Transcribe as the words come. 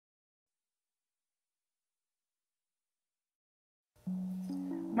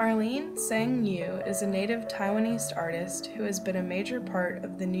Marlene Tseng is a native Taiwanese artist who has been a major part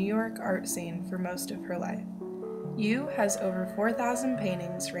of the New York art scene for most of her life. Yu has over 4,000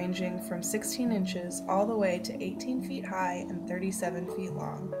 paintings ranging from 16 inches all the way to 18 feet high and 37 feet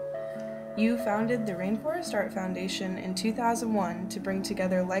long. Yu founded the Rainforest Art Foundation in 2001 to bring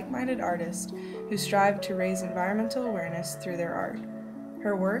together like-minded artists who strive to raise environmental awareness through their art.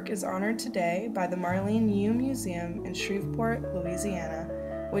 Her work is honored today by the Marlene Yu Museum in Shreveport, Louisiana,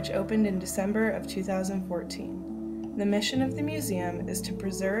 which opened in December of 2014. The mission of the museum is to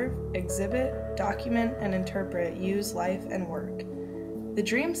preserve, exhibit, document, and interpret Yu's life and work. The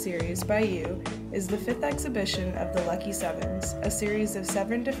Dream series by Yu is the 5th exhibition of the Lucky Sevens, a series of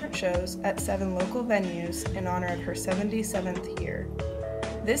 7 different shows at 7 local venues in honor of her 77th year.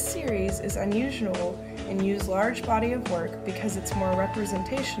 This series is unusual in Yu's large body of work because it's more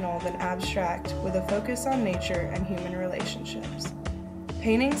representational than abstract, with a focus on nature and human relationships.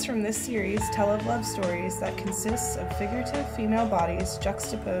 Paintings from this series tell of love stories that consists of figurative female bodies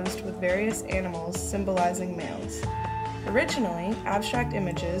juxtaposed with various animals symbolizing males. Originally, abstract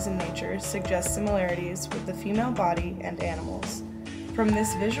images in nature suggest similarities with the female body and animals. From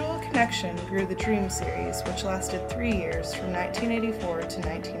this visual connection grew the Dream series, which lasted 3 years from 1984 to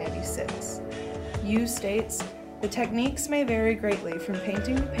 1986. Yu states, "The techniques may vary greatly from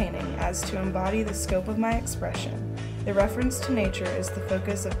painting to painting as to embody the scope of my expression. The reference to nature is the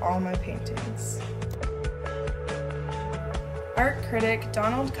focus of all my paintings." Art critic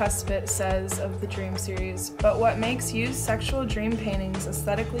Donald Cuspit says of the Dream series, "But what makes Yu's sexual dream paintings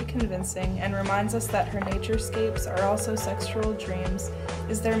aesthetically convincing and reminds us that her naturescapes are also sexual dreams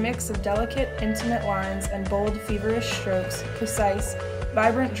is their mix of delicate, intimate lines and bold, feverish strokes, precise,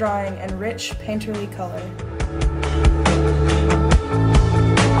 vibrant drawing, and rich, painterly color."